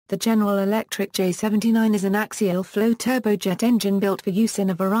The General Electric J79 is an axial flow turbojet engine built for use in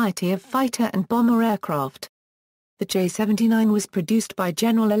a variety of fighter and bomber aircraft. The J79 was produced by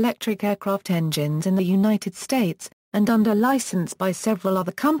General Electric Aircraft Engines in the United States, and under license by several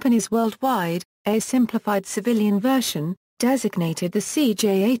other companies worldwide. A simplified civilian version, designated the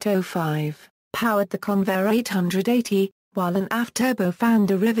CJ805, powered the Convair 880, while an aft-turbofan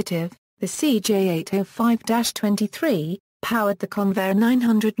derivative, the CJ805-23, powered the Convair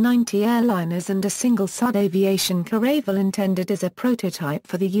 990 airliners and a single Sud Aviation Caravelle intended as a prototype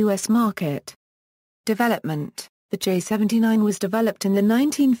for the U.S. market. Development. The J79 was developed in the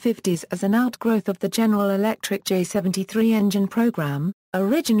 1950s as an outgrowth of the General Electric J73 engine program,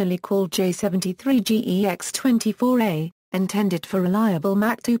 originally called J73GEX24A, intended for reliable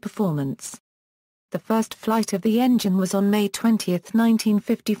Mach 2 performance. The first flight of the engine was on May 20,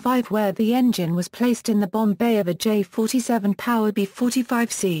 1955, where the engine was placed in the bomb bay of a J-47 Power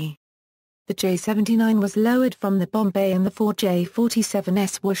B-45C. The J79 was lowered from the bomb bay and the 4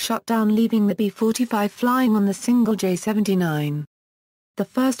 J-47s were shut down, leaving the B-45 flying on the single J79. The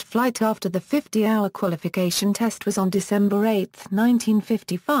first flight after the 50-hour qualification test was on December 8,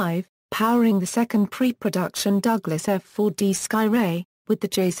 1955, powering the second pre-production Douglas F-4D Skyray, with the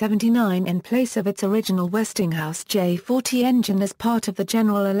J79 in place of its original Westinghouse J40 engine as part of the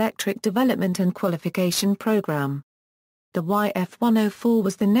General Electric development and qualification program. The YF-104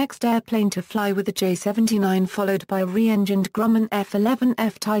 was the next airplane to fly with the J79, followed by a re-engined Grumman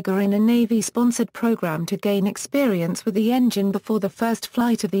F-11F Tiger in a Navy-sponsored program to gain experience with the engine before the first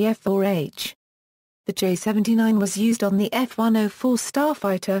flight of the F-4H. The J79 was used on the F-104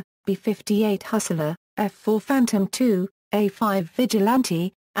 Starfighter, B-58 Hustler, F-4 Phantom II, A-5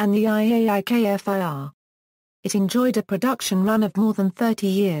 Vigilante, and the IAIKFIR. It enjoyed a production run of more than 30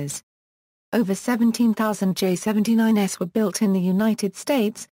 years. Over 17,000 J79s were built in the United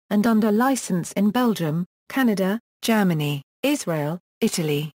States, and under license in Belgium, Canada, Germany, Israel,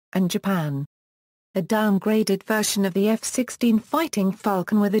 Italy, and Japan. A downgraded version of the F-16 Fighting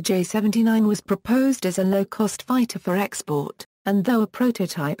Falcon with a J79 was proposed as a low-cost fighter for export, and though a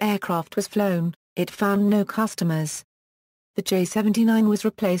prototype aircraft was flown, it found no customers. The J79 was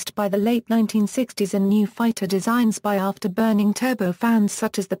replaced by the late 1960s and new fighter designs by afterburning turbofans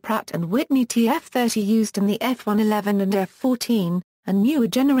such as the Pratt & Whitney TF-30 used in the F-111 and F-14, and newer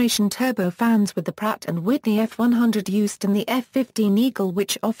generation turbofans with the Pratt & Whitney F-100 used in the F-15 Eagle,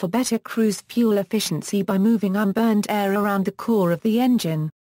 which offer better cruise fuel efficiency by moving unburned air around the core of the engine.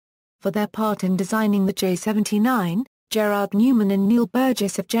 For their part in designing the J79, Gerard Newman and Neil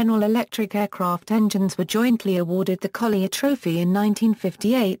Burgess of General Electric Aircraft Engines were jointly awarded the Collier Trophy in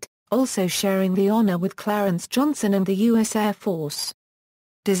 1958, also sharing the honor with Clarence Johnson and the U.S. Air Force.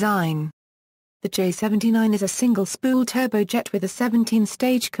 Design. The J79 is a single-spool turbojet with a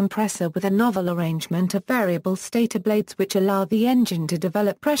 17-stage compressor with a novel arrangement of variable stator blades which allow the engine to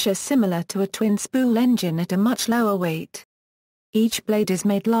develop pressure similar to a twin-spool engine at a much lower weight. Each blade is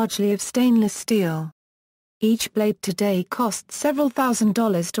made largely of stainless steel. Each blade today costs several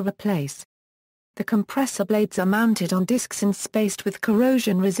 $1,000s to replace. The compressor blades are mounted on discs and spaced with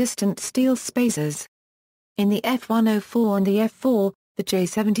corrosion-resistant steel spacers. In the F-104 and the F-4, the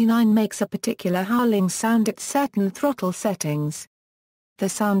J79 makes a particular howling sound at certain throttle settings. The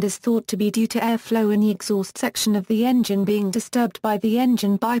sound is thought to be due to airflow in the exhaust section of the engine being disturbed by the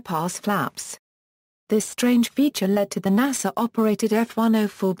engine bypass flaps. This strange feature led to the NASA-operated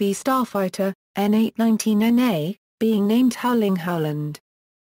F-104B Starfighter, N819NA, being named Howling Howland.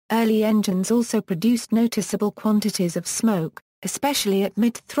 Early engines also produced noticeable quantities of smoke, especially at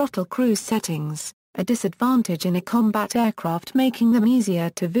mid-throttle cruise settings, a disadvantage in a combat aircraft, making them easier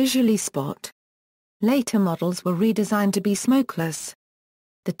to visually spot. Later models were redesigned to be smokeless.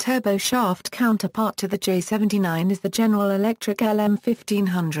 The turboshaft counterpart to the J79 is the General Electric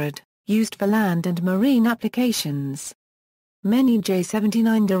LM1500, used for land and marine applications. Many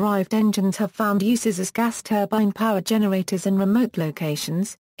J79-derived engines have found uses as gas turbine power generators in remote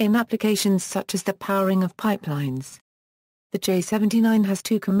locations, in applications such as the powering of pipelines. The J79 has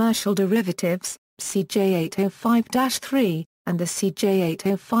two commercial derivatives, CJ805-3, and the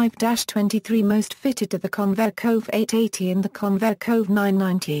CJ805-23, most fitted to the Convair Cove 880 and the Convair Cove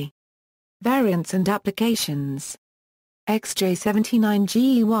 990. Variants and applications.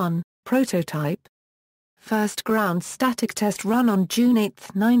 XJ79GE1, prototype. First ground static test run on June 8,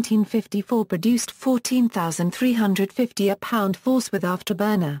 1954 produced 14,350 pound force with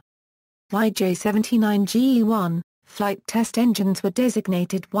afterburner. YJ79GE1, flight test engines were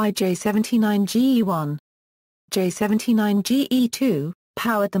designated YJ79GE1. J79GE2,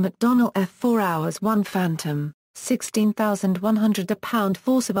 powered the McDonnell F4 Hours 1 Phantom. 16,100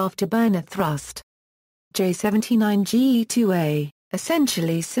 pound-force of afterburner thrust. J79GE2A,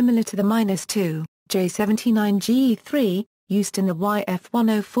 essentially similar to the -2, J79GE3, used in the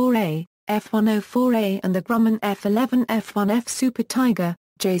YF-104A, F-104A and the Grumman F-11 F-1F Super Tiger,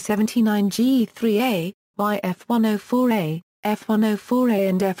 J79GE3A, YF-104A, F-104A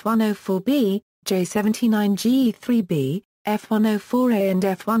and F-104B, J79GE3B, F-104A and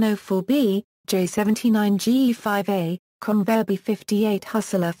F-104B, J79GE5A, Convair B-58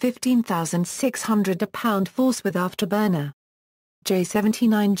 Hustler 15,600 pound-force with afterburner.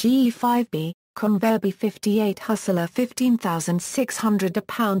 J79GE5B, Convair B-58 Hustler 15,600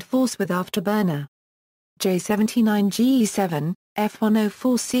 pound-force with afterburner. J79GE7,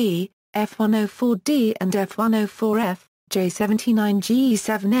 F-104C, F-104D and F-104F,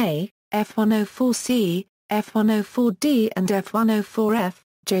 J79GE7A, F-104C, F-104D and F-104F,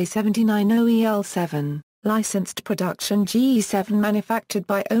 J79OEL7, licensed production GE7 manufactured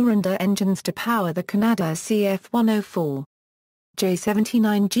by Orenda Engines to power the Canada CF-104.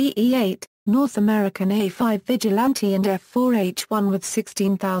 J79GE8, North American A5 Vigilante and F4H1 with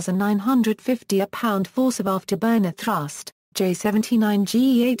 16,950 pound-force of afterburner thrust,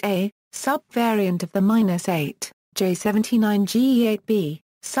 J79GE8A, sub-variant of the -8, J79GE8B,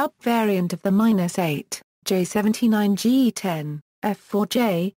 sub-variant of the -8, J79GE10,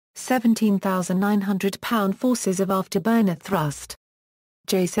 F4J, 17,900 pound-forces of afterburner thrust.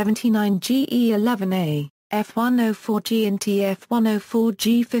 J79GE11A, F104G and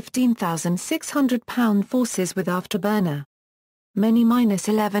TF104G 15,600 pound-forces with afterburner. Many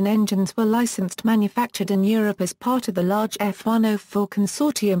 -11 engines were licensed manufactured in Europe as part of the large F104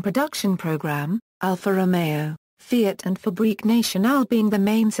 consortium production program, Alfa Romeo, Fiat and Fabrique Nationale being the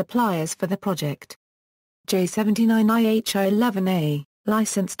main suppliers for the project. J79IHI11A,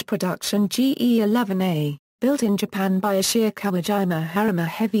 licensed production GE11A, built in Japan by Ashir Kawajima Harima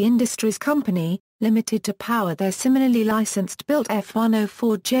Heavy Industries Company, limited to power their similarly licensed built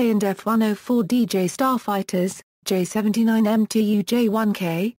F104J and F104DJ starfighters,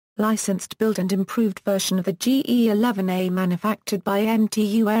 J79MTU-J1K, licensed built and improved version of the GE11A manufactured by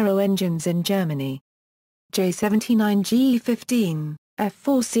MTU Aero Engines in Germany. J79GE15,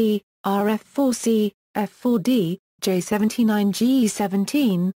 F4C, RF4C, F4D,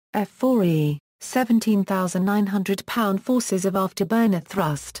 J79GE17, F4E, 17,900 pound-forces of afterburner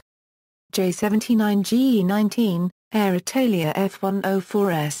thrust. J79GE19, Air Italia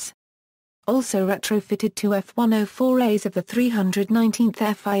F104S. Also retrofitted to F104As of the 319th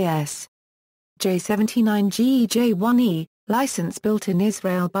FIS. J79GE-J1E, license built in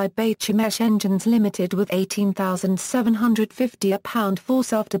Israel by Beit Shemesh Engines Limited with 18,750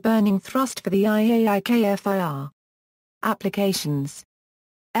 pound-force afterburning thrust for the IAIKFIR. Applications: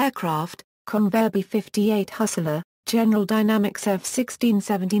 aircraft, Convair B-58 Hustler, General Dynamics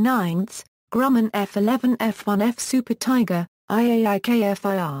F-1679s, Grumman F-11 F-1F Super Tiger,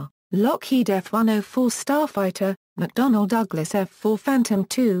 IAIKFIR, Lockheed F-104 Starfighter, McDonnell Douglas F-4 Phantom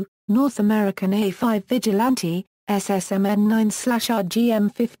II, North American A-5 Vigilante,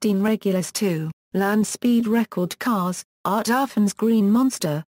 SSMN9/RGM-15 Regulus II, Land Speed Record Cars, Art Arfan's Green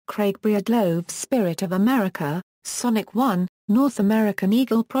Monster, Craig Breedlove's Spirit of America, Sonic 1, North American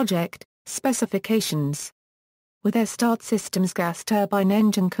Eagle Project. Specifications: with their start systems, gas turbine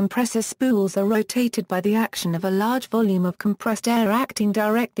engine compressor spools are rotated by the action of a large volume of compressed air acting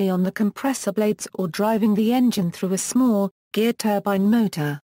directly on the compressor blades or driving the engine through a small, geared turbine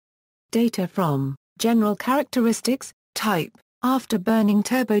motor. Data from General Characteristics, Type, Afterburning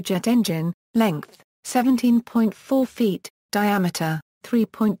Turbojet Engine, Length, 17.4 feet, Diameter,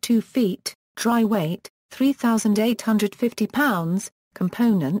 3.2 feet, Dry weight, 3,850 pounds,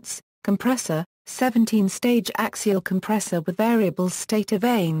 Components, Compressor, 17-stage axial compressor with variable stator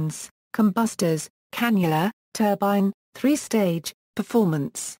vanes, combustors, cannula, turbine, 3-stage,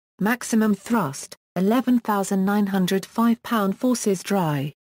 performance, maximum thrust, 11,905 pound-forces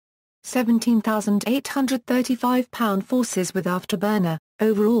dry. 17,835 pound-forces with afterburner,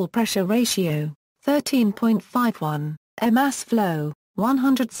 overall pressure ratio, 13.51, air mass flow,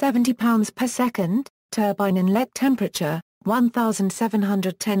 170 pounds per second, turbine inlet temperature,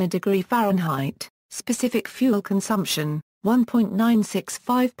 1,710 degree Fahrenheit, specific fuel consumption,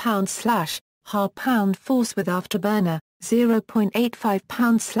 1.965 pounds/half pound-force with afterburner, 0.85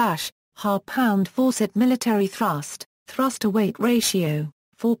 pounds/half pound-force at military thrust, thrust-to-weight ratio,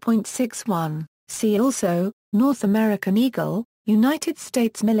 4.61. See also, North American Eagle, United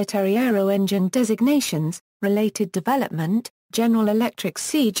States Military Aero Engine designations, related development, General Electric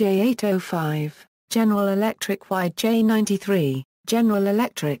CJ805. General Electric YJ93, General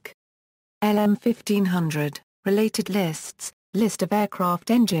Electric LM1500. Related lists, list of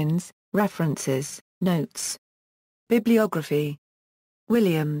aircraft engines, references, notes. Bibliography.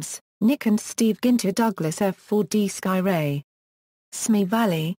 Williams, Nick and Steve Ginter. Douglas F-4D Skyray. Smi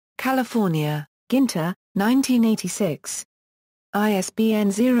Valley, California, Ginter, 1986. ISBN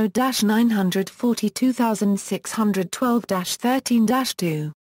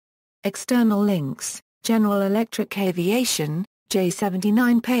 0-942612-13-2. External links, General Electric Aviation,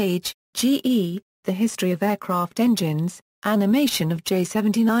 J79 page, GE, The History of Aircraft Engines, animation of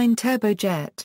J79 turbojet.